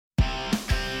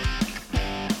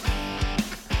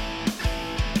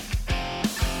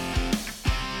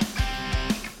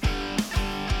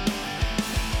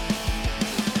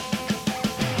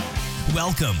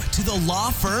Welcome to the Law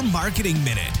Firm Marketing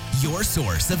Minute, your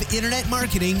source of internet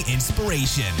marketing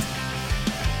inspiration.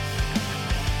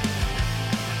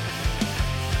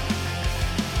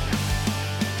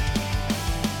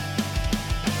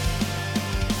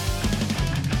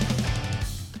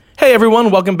 Hey everyone,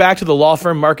 welcome back to the Law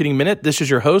Firm Marketing Minute. This is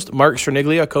your host, Mark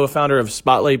Sterniglia, co-founder of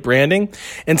Spotlight Branding.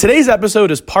 And today's episode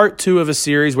is part 2 of a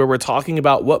series where we're talking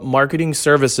about what marketing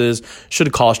services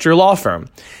should cost your law firm.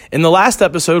 In the last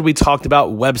episode, we talked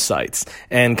about websites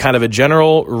and kind of a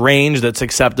general range that's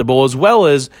acceptable, as well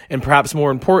as, and perhaps more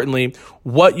importantly,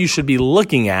 what you should be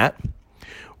looking at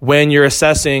when you're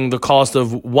assessing the cost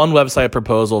of one website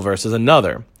proposal versus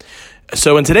another.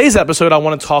 So in today's episode, I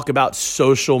want to talk about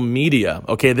social media.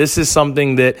 Okay, this is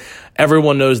something that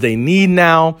everyone knows they need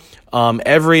now.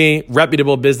 Every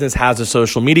reputable business has a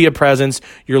social media presence.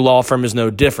 Your law firm is no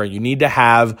different. You need to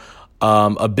have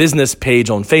a business page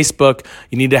on Facebook.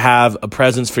 You need to have a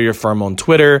presence for your firm on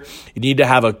Twitter. You need to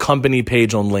have a company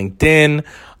page on LinkedIn.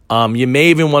 You may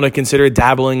even want to consider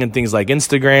dabbling in things like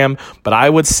Instagram, but I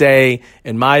would say,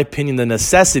 in my opinion, the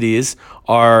necessities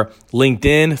are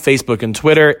LinkedIn, Facebook, and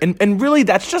Twitter. And really,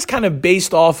 that's just kind of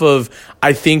based off of,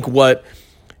 I think, what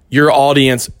your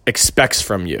audience expects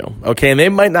from you, okay? And they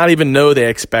might not even know they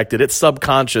expect it. It's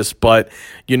subconscious, but,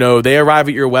 you know, they arrive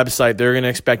at your website, they're going to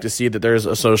expect to see that there's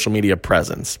a social media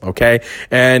presence, okay?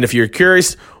 And if you're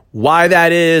curious why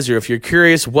that is, or if you're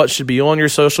curious what should be on your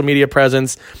social media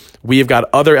presence, we've got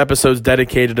other episodes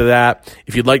dedicated to that.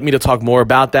 If you'd like me to talk more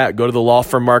about that, go to the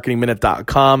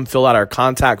lawfirmmarketingminute.com, fill out our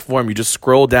contact form. You just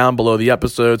scroll down below the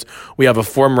episodes. We have a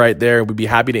form right there. We'd be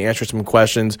happy to answer some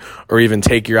questions or even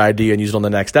take your idea and use it on the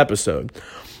next episode.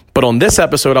 But on this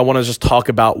episode, I want to just talk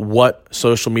about what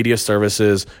social media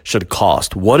services should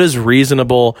cost. What is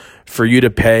reasonable for you to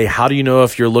pay? How do you know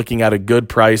if you're looking at a good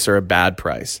price or a bad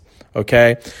price?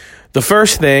 Okay. The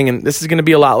first thing, and this is going to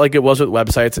be a lot like it was with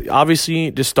websites,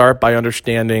 obviously just start by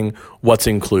understanding what's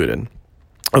included.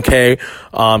 Okay.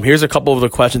 Here's a couple of the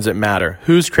questions that matter.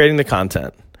 Who's creating the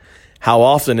content? How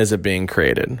often is it being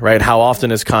created, right? How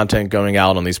often is content going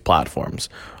out on these platforms?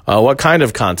 What kind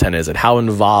of content is it? How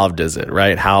involved is it,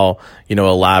 right? How,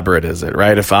 elaborate is it,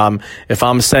 right? If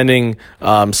I'm sending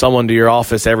someone to your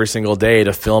office every single day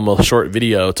to film a short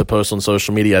video to post on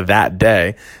social media that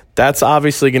day, that's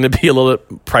obviously going to be a little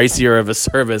bit pricier of a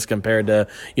service compared to,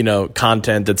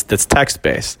 content that's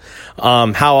text-based.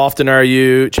 How often are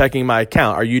you checking my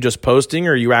account? Are you just posting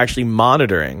or are you actually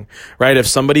monitoring, right? If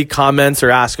somebody comments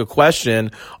or asks a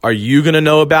question, are you going to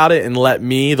know about it and let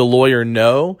me, the lawyer,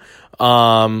 know?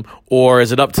 Or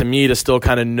is it up to me to still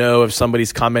kind of know if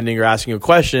somebody's commenting or asking a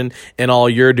question and all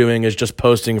you're doing is just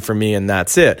posting for me and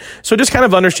that's it? So just kind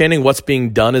of understanding what's being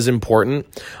done is important.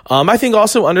 I think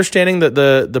also understanding that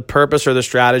the purpose or the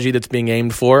strategy that's being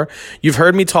aimed for. You've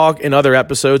heard me talk in other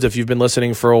episodes, if you've been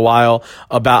listening for a while,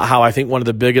 about how I think one of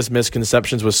the biggest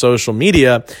misconceptions with social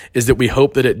media is that we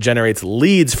hope that it generates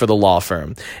leads for the law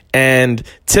firm. And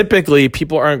typically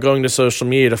people aren't going to social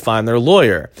media to find their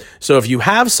lawyer. So if you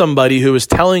have somebody who is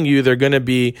telling you they're going to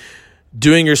be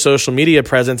doing your social media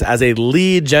presence as a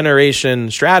lead generation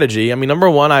strategy, number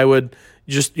one, I would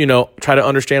just, try to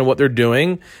understand what they're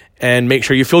doing and make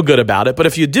sure you feel good about it. But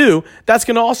if you do, that's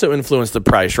going to also influence the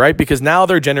price, right? Because now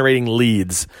they're generating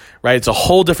leads, right? It's a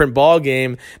whole different ball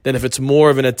game than if it's more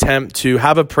of an attempt to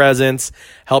have a presence,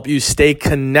 help you stay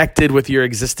connected with your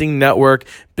existing network,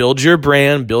 build your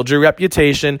brand, build your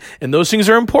reputation. And those things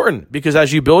are important because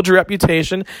as you build your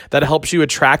reputation, that helps you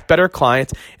attract better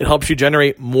clients. It helps you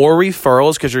generate more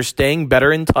referrals because you're staying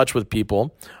better in touch with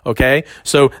people. Okay.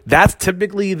 So that's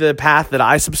typically the path that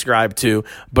I subscribe to,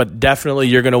 but definitely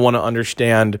you're going to want to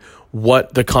understand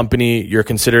what the company you're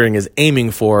considering is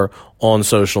aiming for on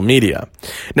social media.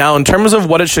 Now, in terms of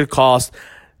what it should cost,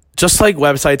 just like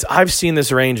websites, I've seen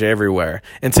this range everywhere.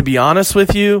 And to be honest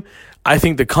with you, I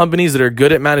think the companies that are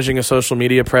good at managing a social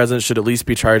media presence should at least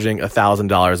be charging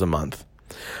 $1,000 a month.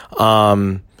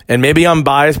 And maybe I'm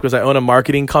biased because I own a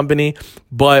marketing company,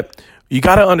 but you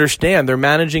got to understand they're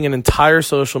managing an entire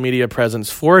social media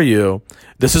presence for you.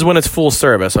 This is when it's full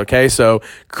service, okay? So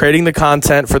creating the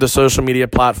content for the social media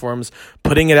platforms,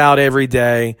 putting it out every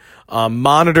day,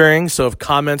 monitoring. So if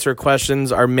comments or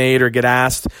questions are made or get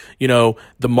asked, the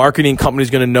marketing company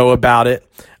is going to know about it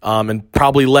and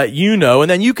probably let you know. And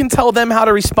then you can tell them how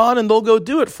to respond and they'll go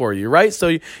do it for you, right? So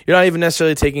you're not even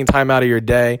necessarily taking time out of your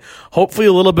day. Hopefully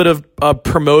a little bit of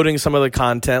promoting some of the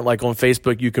content, like on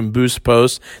Facebook, you can boost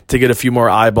posts to get a few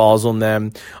more eyeballs on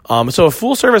them. So a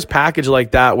full service package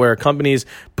like that where companies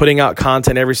putting out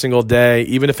content every single day,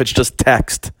 even if it's just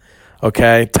text,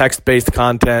 Okay, text-based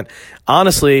content.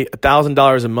 Honestly,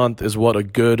 $1,000 a month is what a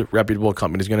good, reputable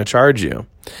company is going to charge you.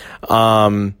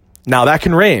 Now that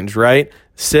can range, right?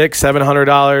 $600, $700,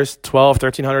 $1,200,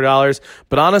 $1,300.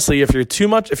 But honestly, if you're too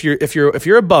much, if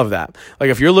you're above that, like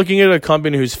if you're looking at a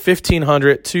company who's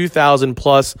 $1,500, $2,000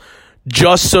 plus,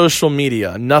 just social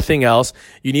media, nothing else,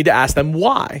 you need to ask them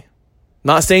why.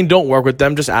 Not saying don't work with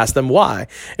them, just ask them why.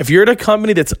 If you're at a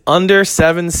company that's under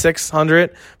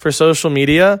 $600 for social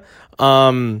media,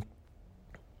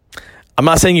 I'm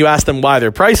not saying you ask them why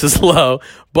their price is low,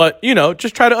 but,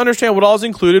 just try to understand what all is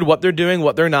included, what they're doing,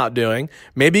 what they're not doing.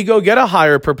 Maybe go get a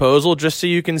higher proposal just so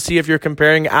you can see if you're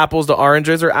comparing apples to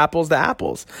oranges or apples to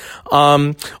apples.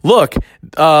 Look,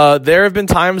 there have been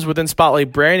times within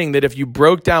Spotlight Branding that if you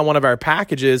broke down one of our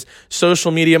packages,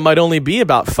 social media might only be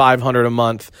about $500 a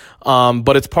month,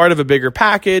 but it's part of a bigger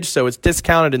package, so it's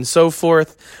discounted and so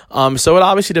forth. So it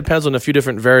obviously depends on a few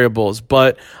different variables,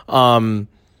 but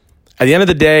at the end of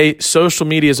the day, social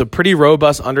media is a pretty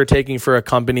robust undertaking for a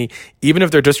company. Even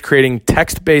if they're just creating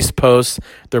text-based posts,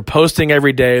 they're posting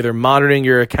every day, they're monitoring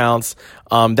your accounts.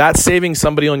 That's saving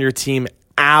somebody on your team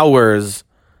hours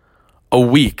a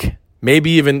week.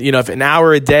 Maybe even, if an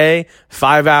hour a day,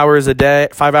 5 hours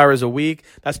a week,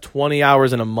 that's 20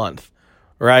 hours in a month,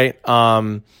 right?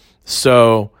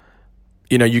 So,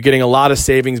 you're getting a lot of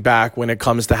savings back when it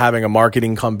comes to having a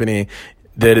marketing company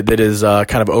that is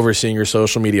kind of overseeing your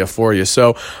social media for you.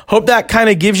 So hope that kind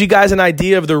of gives you guys an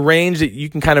idea of the range that you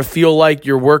can kind of feel like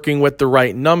you're working with the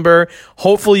right number.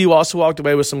 Hopefully you also walked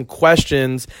away with some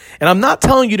questions. And I'm not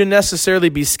telling you to necessarily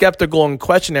be skeptical and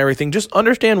question everything. Just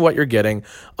understand what you're getting.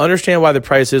 Understand why the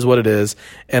price is what it is.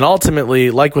 And ultimately,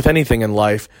 like with anything in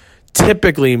life,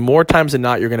 typically more times than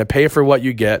not, you're going to pay for what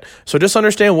you get. So just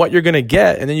understand what you're going to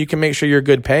get, and then you can make sure you're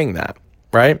good paying that.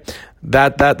 Right?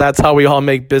 That's how we all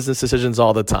make business decisions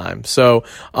all the time. So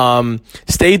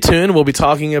stay tuned. We'll be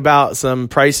talking about some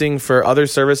pricing for other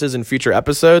services in future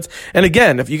episodes. And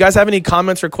again, if you guys have any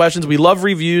comments or questions, we love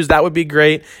reviews. That would be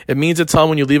great. It means a ton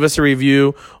when you leave us a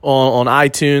review on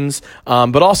iTunes.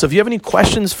 But also, if you have any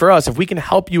questions for us, if we can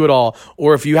help you at all,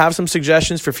 or if you have some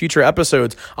suggestions for future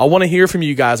episodes, I want to hear from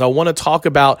you guys. I want to talk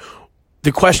about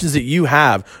the questions that you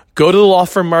have. Go to the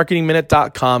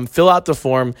lawfirmmarketingminute.com, fill out the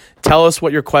form, tell us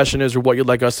what your question is or what you'd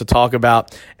like us to talk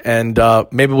about, and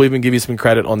maybe we'll even give you some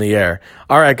credit on the air.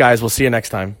 All right, guys, we'll see you next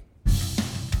time.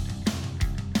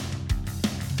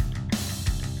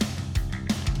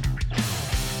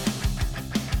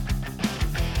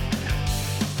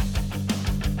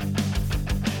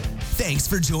 Thanks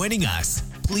for joining us.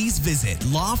 Please visit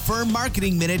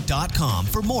lawfirmmarketingminute.com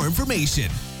for more information.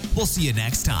 We'll see you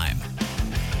next time.